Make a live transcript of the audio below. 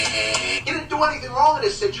do anything wrong in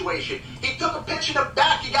this situation. He took a pitch in the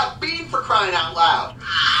back. He got beamed for crying out loud.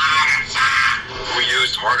 We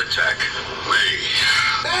used heart attack.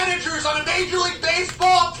 Managers on a Major League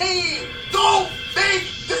Baseball team don't make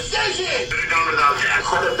decisions.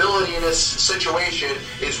 Credibility in this situation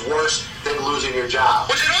is worse than losing your job.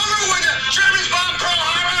 Was it over when the Germans bombed Pearl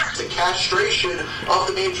Harbor? The castration of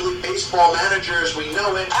the Major League Baseball managers, we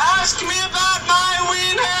know it. Ask me about my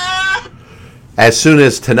winner. As soon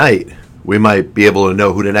as tonight, we might be able to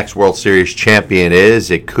know who the next World Series champion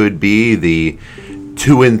is. It could be the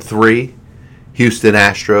 2-3 Houston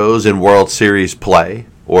Astros in World Series play,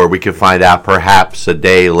 or we could find out perhaps a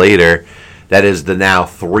day later that is the now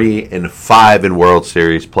 3-5 in World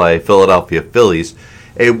Series play Philadelphia Phillies,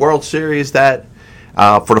 a World Series that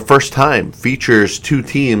for the first time features two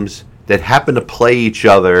teams that happen to play each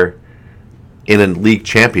other in a league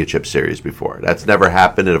championship series before. That's never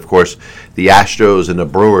happened, and of course the Astros and the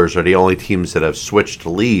Brewers are the only teams that have switched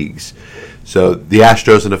leagues. So the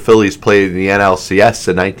Astros and the Phillies played in the NLCS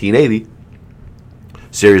in 1980,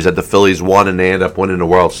 series that the Phillies won and they end up winning the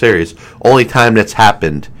World Series. Only time that's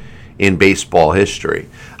happened in baseball history.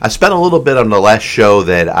 I spent a little bit on the last show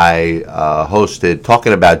that I hosted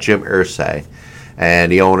talking about Jim Irsay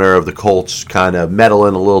and the owner of the Colts kind of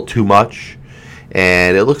meddling a little too much.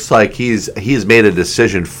 And it looks like he's made a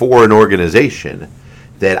decision for an organization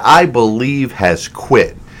that I believe has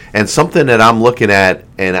quit. And something that I'm looking at,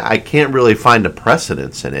 and I can't really find a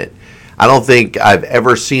precedence in it. I don't think I've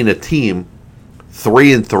ever seen a team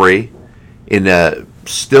 3-3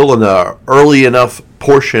 still in the early enough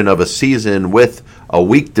portion of a season with a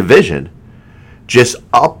weak division just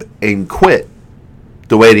up and quit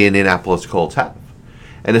the way the Indianapolis Colts have.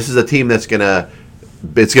 And this is a team that's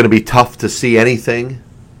it's going to be tough to see anything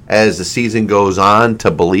as the season goes on to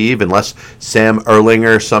believe, unless Sam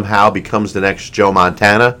Erlinger somehow becomes the next Joe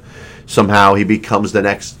Montana, somehow he becomes the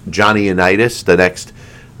next Johnny Unitas, the next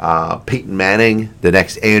Peyton Manning, the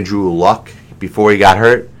next Andrew Luck before he got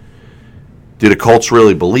hurt. Do the Colts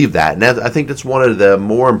really believe that? And I think that's one of the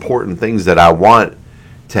more important things that I want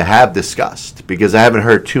to have discussed, because I haven't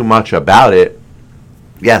heard too much about it.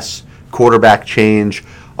 Yes, quarterback change.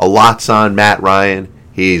 A lot's on Matt Ryan.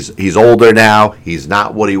 He's older now. He's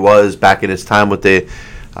not what he was back in his time with the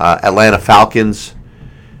Atlanta Falcons.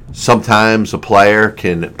 Sometimes a player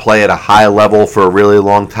can play at a high level for a really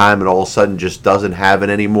long time and all of a sudden just doesn't have it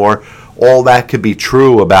anymore. All that could be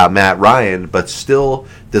true about Matt Ryan, but still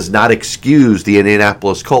does not excuse the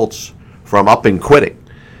Indianapolis Colts from up and quitting.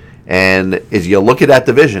 And as you look at that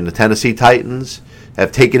division, the Tennessee Titans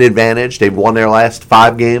have taken advantage. They've won their last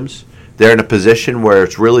 5 games. They're in a position where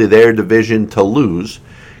it's really their division to lose,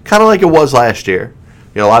 kind of like it was last year.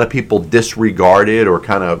 You know, a lot of people disregarded or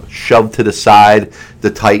kind of shoved to the side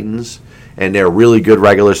the Titans and their really good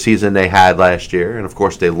regular season they had last year. And, of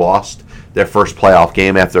course, they lost their first playoff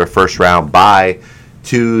game after a first-round bye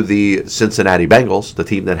to the Cincinnati Bengals, the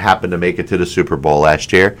team that happened to make it to the Super Bowl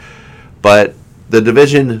last year. But the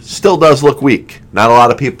division still does look weak. Not a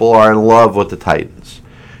lot of people are in love with the Titans.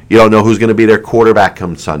 You don't know who's going to be their quarterback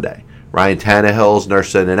come Sunday. Ryan Tannehill's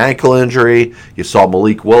nursing an ankle injury. You saw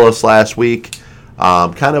Malik Willis last week.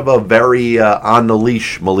 Kind of a very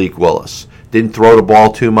on-the-leash Malik Willis. Didn't throw the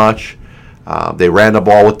ball too much. They ran the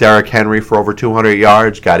ball with Derrick Henry for over 200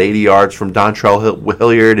 yards. Got 80 yards from Dontrell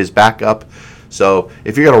Hilliard, his backup. So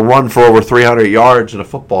if you're going to run for over 300 yards in a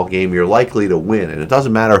football game, you're likely to win. And it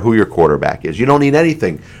doesn't matter who your quarterback is. You don't need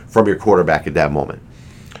anything from your quarterback at that moment.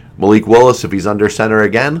 Malik Willis, if he's under center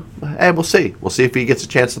again, we'll see. We'll see if he gets a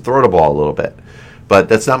chance to throw the ball a little bit. But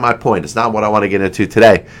that's not my point. It's not what I want to get into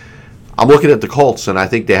today. I'm looking at the Colts, and I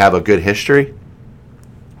think they have a good history.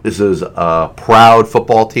 This is a proud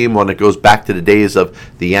football team, one that goes back to the days of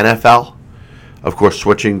the NFL. Of course,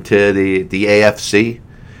 switching to the AFC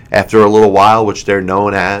after a little while, which they're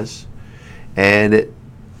known as. And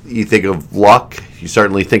you think of Luck, you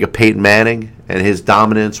certainly think of Peyton Manning and his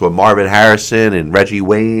dominance with Marvin Harrison and Reggie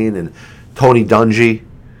Wayne and Tony Dungy.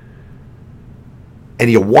 And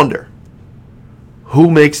you wonder, who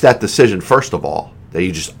makes that decision, first of all, that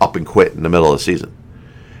you just up and quit in the middle of the season?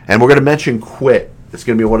 And we're going to mention quit. It's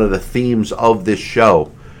going to be one of the themes of this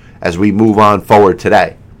show as we move on forward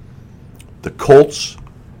today. The Colts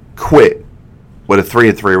quit with a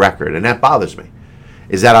 3-3 record, and that bothers me.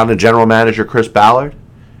 Is that on the general manager, Chris Ballard?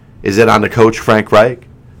 Is it on the coach, Frank Reich?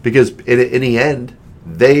 Because in the end,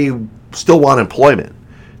 they still want employment.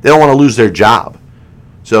 They don't want to lose their job.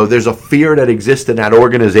 So there's a fear that exists in that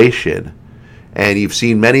organization. And you've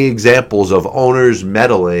seen many examples of owners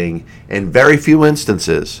meddling in very few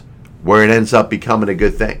instances where it ends up becoming a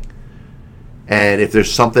good thing. And if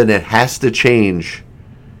there's something that has to change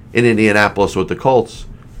in Indianapolis with the Colts.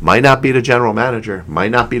 Might not be the general manager,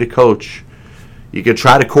 might not be the coach. You could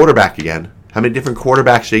try the quarterback again. How many different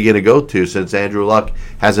quarterbacks are you going to go to since Andrew Luck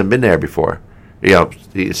hasn't been there before?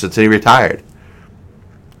 Since he retired.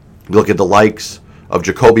 Look at the likes of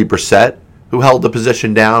Jacoby Brissett, who held the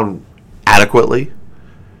position down adequately.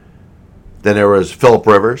 Then there was Phillip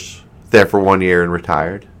Rivers, there for 1 year and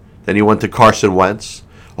retired. Then you went to Carson Wentz,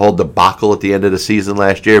 a whole debacle at the end of the season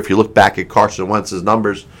last year. If you look back at Carson Wentz's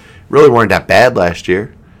numbers, really weren't that bad last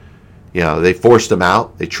year. They forced him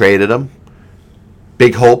out. They traded him.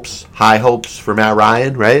 Big hopes, high hopes for Matt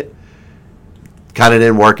Ryan, right? Kind of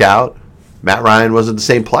didn't work out. Matt Ryan wasn't the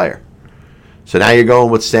same player. So now you're going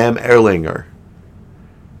with Sam Ehlinger.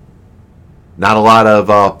 Not a lot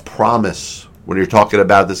of promise when you're talking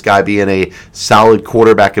about this guy being a solid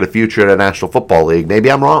quarterback in the future in the National Football League. Maybe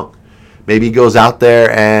I'm wrong. Maybe he goes out there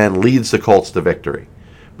and leads the Colts to victory.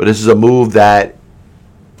 But this is a move that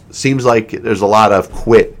seems like there's a lot of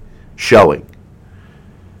quit showing.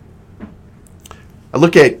 I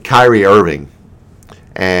look at Kyrie Irving,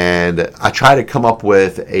 and I try to come up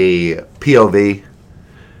with a POV,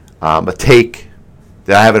 a take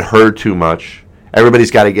that I haven't heard too much.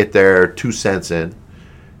 Everybody's got to get their 2 cents in,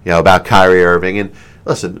 about Kyrie Irving. And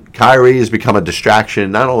listen, Kyrie has become a distraction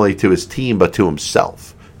not only to his team, but to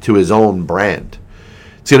himself, to his own brand.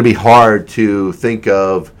 It's going to be hard to think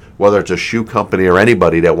of whether it's a shoe company or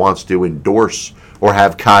anybody that wants to endorse or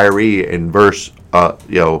have Kyrie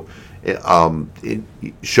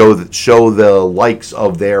show the likes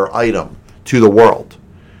of their item to the world.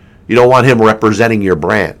 You don't want him representing your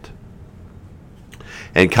brand.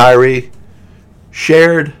 And Kyrie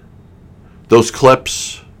shared those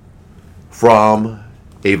clips from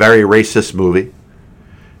a very racist movie.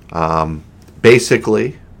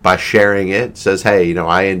 Basically, by sharing it, says, hey,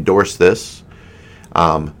 I endorse this.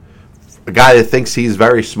 A guy that thinks he's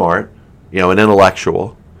very smart, an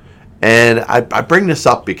intellectual. And I bring this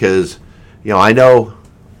up because, I know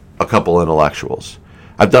a couple intellectuals.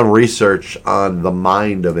 I've done research on the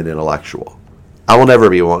mind of an intellectual. I will never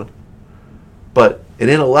be one. But an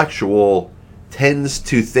intellectual tends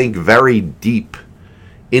to think very deep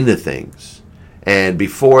into things. And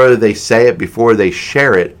before they say it, before they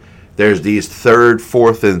share it, there's these third,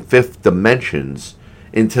 fourth, and fifth dimensions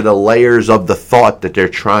into the layers of the thought that they're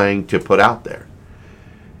trying to put out there.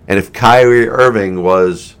 And if Kyrie Irving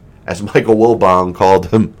was, as Michael Wilbon called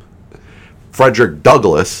him, Frederick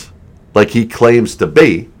Douglass, like he claims to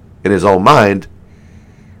be in his own mind,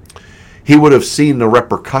 he would have seen the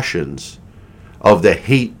repercussions of the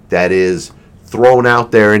hate that is thrown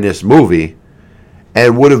out there in this movie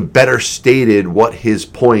and would have better stated what his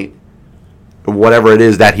point, whatever it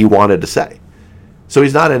is that he wanted to say. So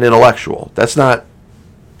he's not an intellectual. That's not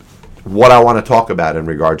what I want to talk about in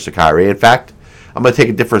regards to Kyrie. In fact, I'm going to take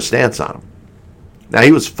a different stance on him. Now,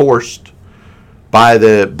 he was forced by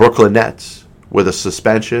the Brooklyn Nets with a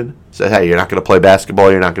suspension. Said, hey, you're not going to play basketball.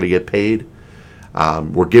 You're not going to get paid.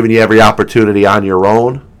 We're giving you every opportunity on your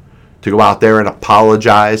own to go out there and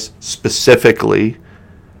apologize, specifically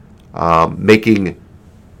making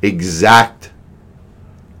exact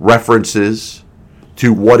references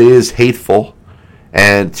to what is hateful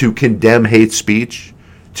and to condemn hate speech,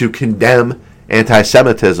 to condemn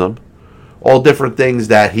anti-Semitism, all different things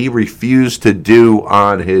that he refused to do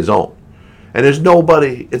on his own. And there's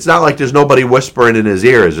nobody, it's not like there's nobody whispering in his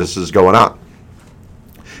ear as this is going on.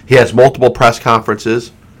 He has multiple press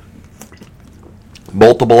conferences,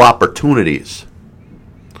 multiple opportunities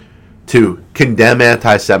to condemn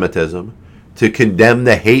anti-Semitism, to condemn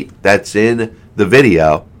the hate that's in the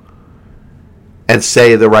video, and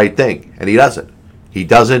say the right thing. And he doesn't. He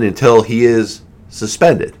doesn't until he is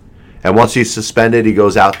suspended. And once he's suspended, he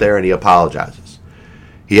goes out there and he apologizes.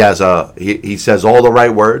 He says all the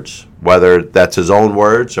right words, whether that's his own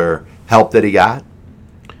words or help that he got.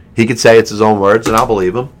 He could say it's his own words, and I'll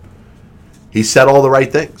believe him. He said all the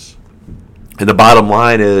right things. And the bottom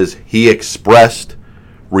line is he expressed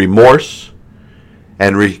remorse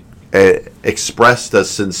and expressed a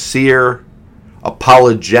sincere,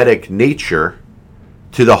 apologetic nature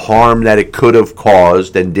to the harm that it could have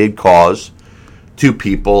caused and did cause to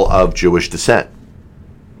people of Jewish descent.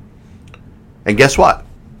 And guess what?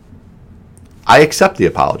 I accept the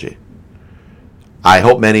apology. I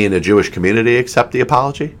hope many in the Jewish community accept the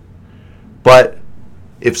apology. But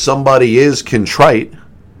if somebody is contrite,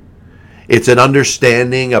 it's an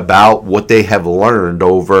understanding about what they have learned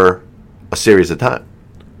over a series of time.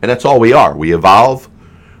 And that's all we are. We evolve.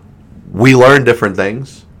 We learn different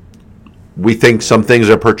things. We think some things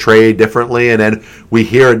are portrayed differently, and then we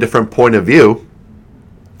hear a different point of view,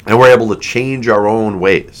 and we're able to change our own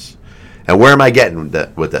ways. And where am I getting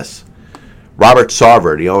with this? Robert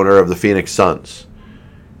Sarver, the owner of the Phoenix Suns,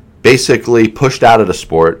 basically pushed out of the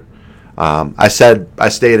sport. I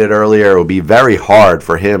stated earlier it would be very hard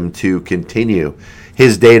for him to continue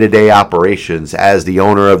his day-to-day operations as the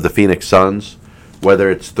owner of the Phoenix Suns, whether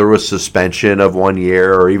it's through a suspension of 1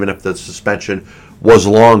 year or even if the suspension was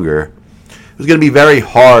longer. It was going to be very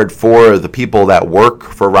hard for the people that work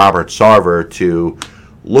for Robert Sarver to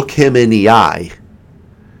look him in the eye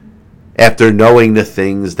after knowing the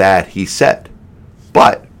things that he said.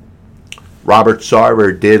 But Robert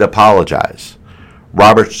Sarver did apologize.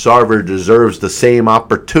 Robert Sarver deserves the same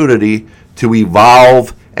opportunity to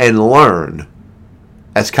evolve and learn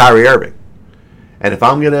as Kyrie Irving. And if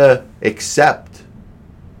I'm going to accept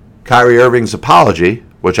Kyrie Irving's apology,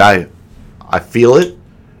 which I feel it,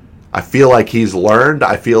 I feel like he's learned,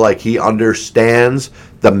 I feel like he understands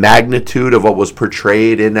the magnitude of what was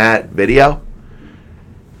portrayed in that video,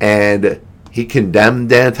 and he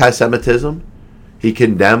condemned anti-Semitism, he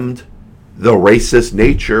condemned the racist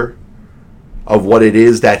nature of what it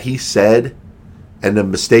is that he said and the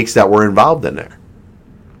mistakes that were involved in there.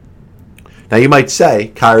 Now you might say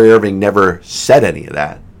Kyrie Irving never said any of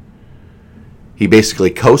that. He basically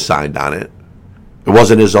co-signed on it. It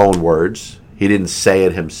wasn't his own words. He didn't say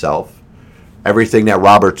it himself. Everything that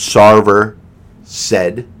Robert Sarver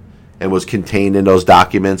said and was contained in those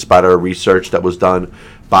documents by the research that was done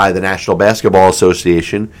by the National Basketball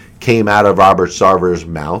Association came out of Robert Sarver's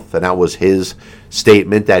mouth, and that was his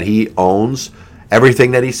statement that he owns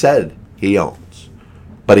everything that he said he owns.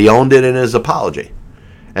 But he owned it in his apology.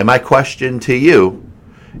 And my question to you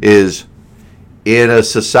is, in a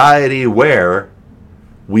society where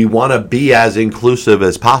we want to be as inclusive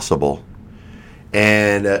as possible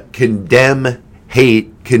and condemn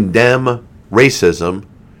hate, condemn racism,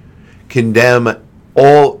 condemn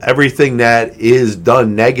everything that is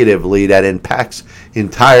done negatively that impacts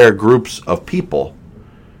entire groups of people,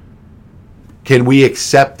 can we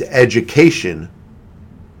accept education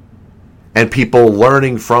and people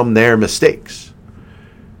learning from their mistakes?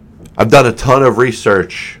 I've done a ton of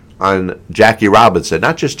research on Jackie Robinson,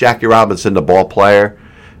 not just Jackie Robinson, the ball player,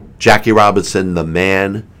 Jackie Robinson, the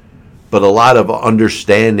man, but a lot of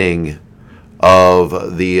understanding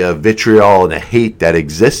of the vitriol and the hate that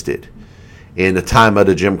existed in the time of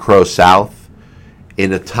the Jim Crow South,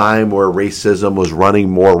 in a time where racism was running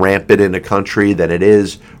more rampant in the country than it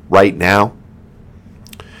is right now.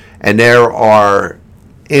 And there are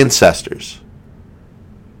ancestors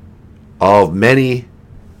of many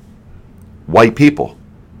white people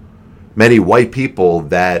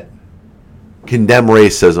that condemn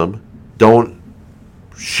racism, don't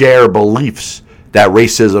share beliefs that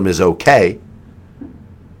racism is okay,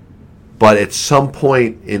 but at some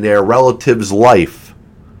point in their relative's life,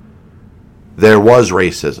 there was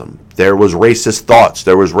racism. There was racist thoughts.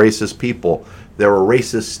 There was racist people. There were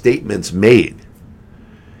racist statements made.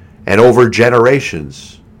 And over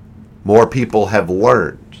generations, more people have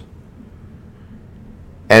learned.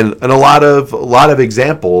 And a lot of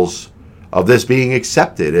examples of this being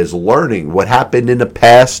accepted as learning what happened in the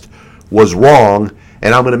past was wrong,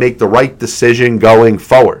 and I'm going to make the right decision going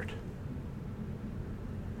forward.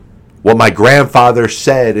 What my grandfather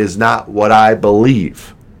said is not what I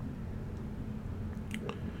believe.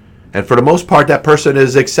 And for the most part, that person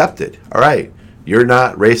is accepted. All right, you're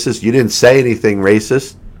not racist. You didn't say anything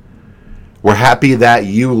racist. We're happy that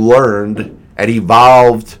you learned and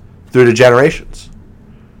evolved through the generations.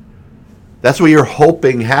 That's what you're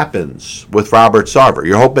hoping happens with Robert Sarver.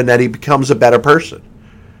 You're hoping that he becomes a better person.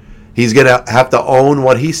 He's going to have to own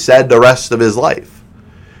what he said the rest of his life.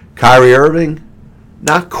 Kyrie Irving,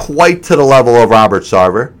 not quite to the level of Robert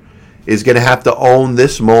Sarver, is going to have to own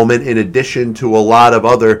this moment in addition to a lot of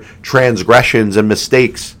other transgressions and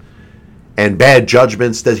mistakes and bad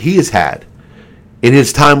judgments that he has had in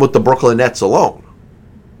his time with the Brooklyn Nets alone.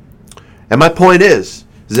 And my point is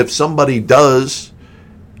if somebody does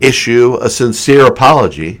issue a sincere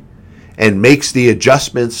apology and makes the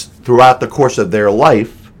adjustments throughout the course of their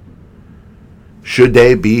life, should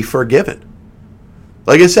they be forgiven?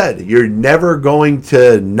 Like I said, you're never going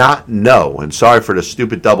to not know, and sorry for the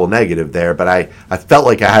stupid double negative there, but I felt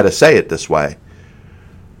like I had to say it this way,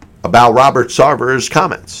 about Robert Sarver's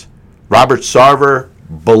comments. Robert Sarver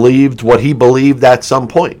believed what he believed at some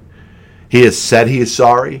point. He has said he is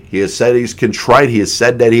sorry. He has said he's contrite. He has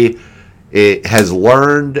said that he has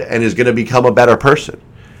learned and is going to become a better person.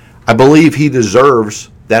 I believe he deserves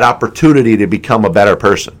that opportunity to become a better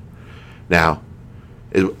person. Now,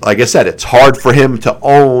 like I said, it's hard for him to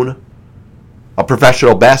own a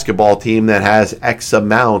professional basketball team that has X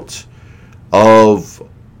amount of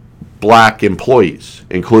black employees,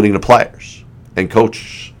 including the players and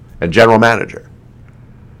coaches and general manager.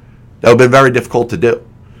 That would have been very difficult to do.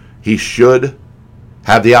 He should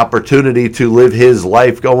have the opportunity to live his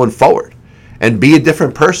life going forward and be a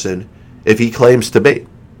different person if he claims to be.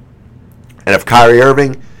 And if Kyrie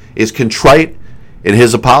Irving is contrite in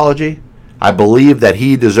his apology, I believe that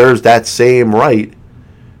he deserves that same right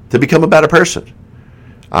to become a better person,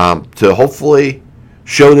 to hopefully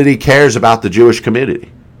show that he cares about the Jewish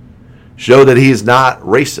community, show that he's not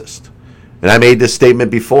racist. And I made this statement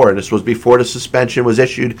before, and this was before the suspension was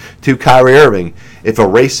issued to Kyrie Irving. If a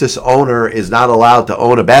racist owner is not allowed to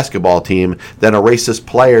own a basketball team, then a racist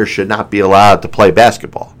player should not be allowed to play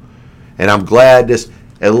basketball. And I'm glad this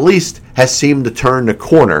at least has seemed to turn the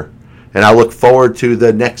corner, and I look forward to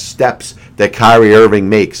the next steps that Kyrie Irving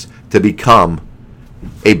makes to become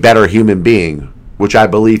a better human being, which I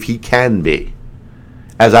believe he can be,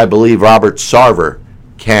 as I believe Robert Sarver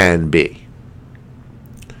can be.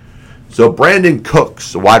 So Brandon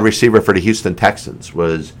Cooks, the wide receiver for the Houston Texans,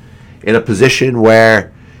 was in a position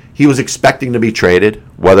where he was expecting to be traded,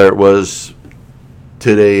 whether it was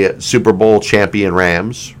to the Super Bowl champion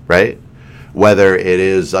Rams, right? Whether it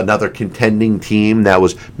is another contending team that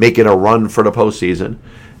was making a run for the postseason.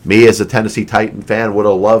 Me, as a Tennessee Titan fan, would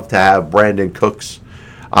have loved to have Brandon Cooks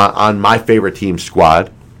on my favorite team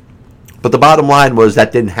squad. But the bottom line was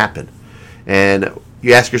that didn't happen. And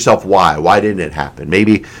you ask yourself why. Why didn't it happen?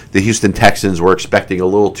 Maybe the Houston Texans were expecting a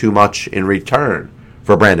little too much in return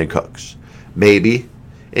for Brandon Cooks. Maybe,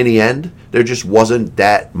 in the end, there just wasn't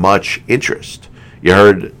that much interest. You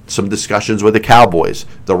heard some discussions with the Cowboys,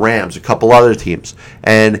 the Rams, a couple other teams,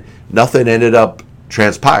 and nothing ended up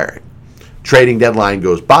transpiring. Trading deadline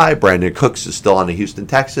goes by. Brandon Cooks is still on the Houston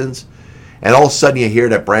Texans. And all of a sudden you hear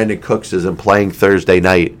that Brandon Cooks isn't playing Thursday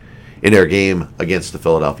night in their game against the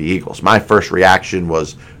Philadelphia Eagles. My first reaction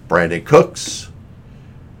was Brandon Cooks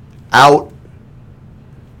out,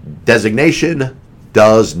 designation,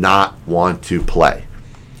 does not want to play.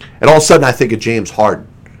 And all of a sudden I think of James Harden.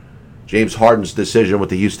 James Harden's decision with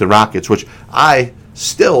the Houston Rockets, which I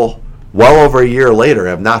still, well over a year later,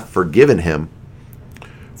 have not forgiven him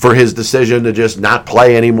for his decision to just not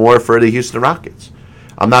play anymore for the Houston Rockets.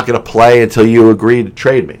 I'm not going to play until you agree to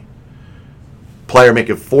trade me. Player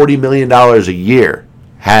making $40 million a year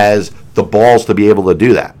has the balls to be able to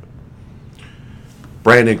do that.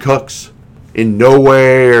 Brandon Cooks, in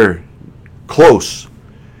nowhere close,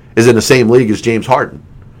 is in the same league as James Harden.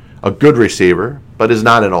 A good receiver, but is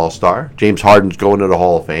not an all-star. James Harden's going to the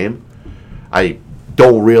Hall of Fame. I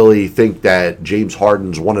don't really think that James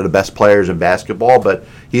Harden's one of the best players in basketball, but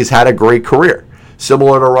he's had a great career.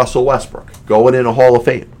 Similar to Russell Westbrook, going in a Hall of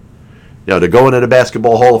Fame. You know, to go into the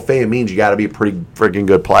Basketball Hall of Fame means you got to be a pretty freaking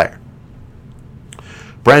good player.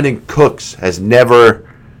 Brandon Cooks has never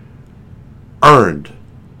earned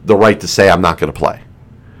the right to say, I'm not going to play.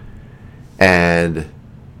 And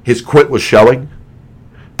his quit was showing.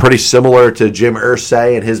 Pretty similar to Jim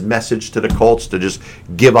Irsay and his message to the Colts to just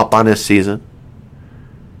give up on this season.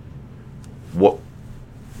 What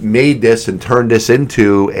made this and turned this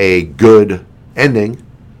into a good ending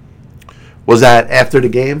was that after the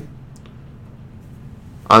game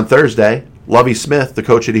on Thursday, Lovie Smith, the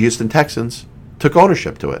coach of the Houston Texans, took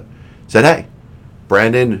ownership to it. Said, hey,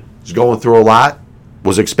 Brandon is going through a lot,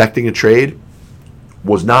 was expecting a trade,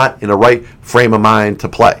 was not in the right frame of mind to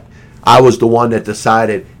play. I was the one that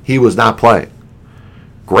decided he was not playing.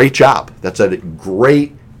 Great job. That's a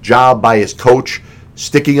great job by his coach,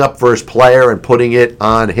 sticking up for his player and putting it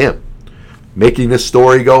on him, making this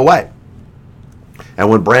story go away. And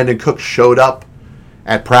when Brandon Cooks showed up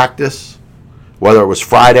at practice, whether it was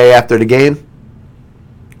Friday after the game,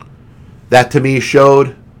 that to me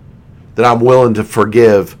showed that I'm willing to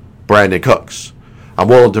forgive Brandon Cooks. I'm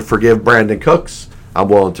willing to forgive Brandon Cooks. I'm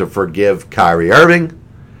willing to forgive Kyrie Irving.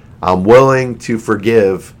 I'm willing to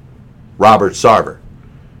forgive Robert Sarver.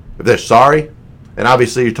 If they're sorry, and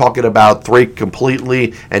obviously you're talking about three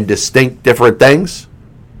completely and distinct different things,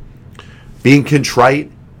 being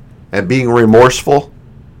contrite and being remorseful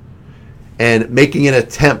and making an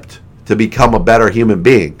attempt to become a better human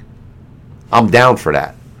being, I'm down for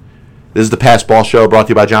that. This is the Pass Ball Show, brought to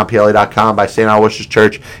you by JohnPLA.com, by St. Aloysius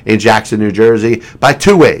Church in Jackson, New Jersey, by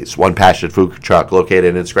Two Ways, one passionate food truck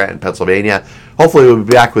located in Scranton, Pennsylvania. Hopefully we'll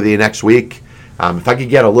be back with you next week. If I could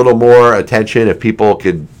get a little more attention, if people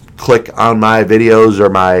could click on my videos or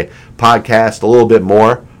my podcast a little bit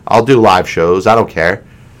more, I'll do live shows. I don't care.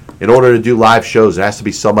 In order to do live shows, there has to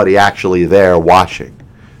be somebody actually there watching.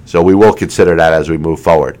 So we will consider that as we move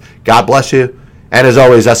forward. God bless you. And as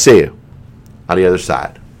always, I'll see you on the other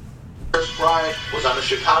side. Chris Bryant was was on the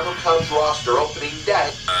Chicago Cubs roster opening day.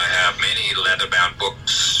 I have many leather-bound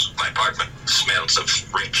books. My apartment smells of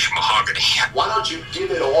rich mahogany. Why don't you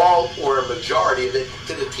give it all or a majority of it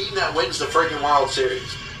to the team that wins the friggin' World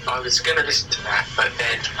Series? I was going to listen to that, but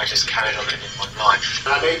then I just carried on living my life.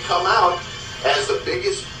 I may come out as the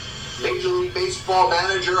biggest Major League Baseball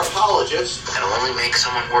manager apologist. It'll only make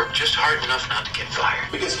someone work just hard enough not to get fired.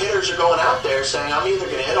 Because hitters are going out there saying, I'm either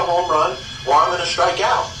going to hit a home run or I'm going to strike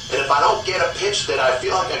out. And if I don't get a pitch that I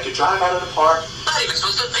feel like I could drive out of the park, I'm not even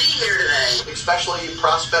supposed to be here today. especially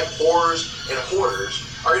prospect whores and hoarders,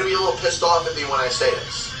 are going to be a little pissed off at me when I say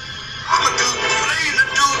this. I'm a dude playing the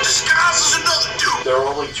dude disguised as another dude. There are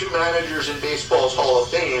only two managers in baseball's Hall of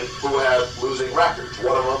Fame who have losing records.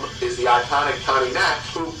 One of them is the iconic Connie Mack,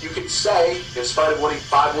 who you could say, in spite of winning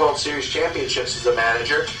 5 World Series championships as a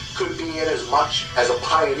manager, could be in as much as a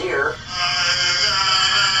pioneer.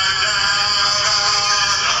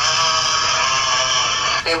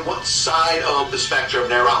 And what side of the spectrum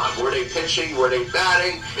they're on. Were they pitching? Were they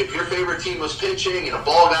batting? If your favorite team was pitching and a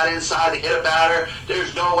ball got inside and hit a batter,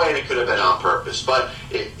 there's no way it could have been on purpose. But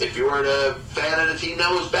if you were a fan of the team that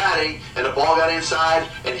was batting and the ball got inside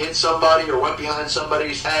and hit somebody or went behind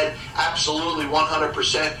somebody's head, absolutely 100%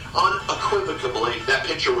 unequivocally that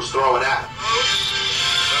pitcher was throwing at him.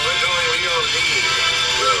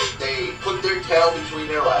 They put their tail between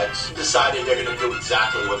their legs and decided they're going to do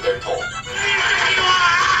exactly what they're told.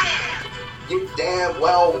 You damn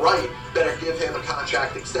well right better give him a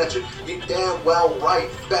contract extension. You damn well right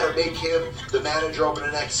better make him the manager over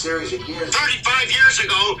the next series of years. 35 years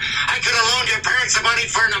ago, I could have loaned your parents the money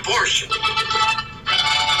for an abortion.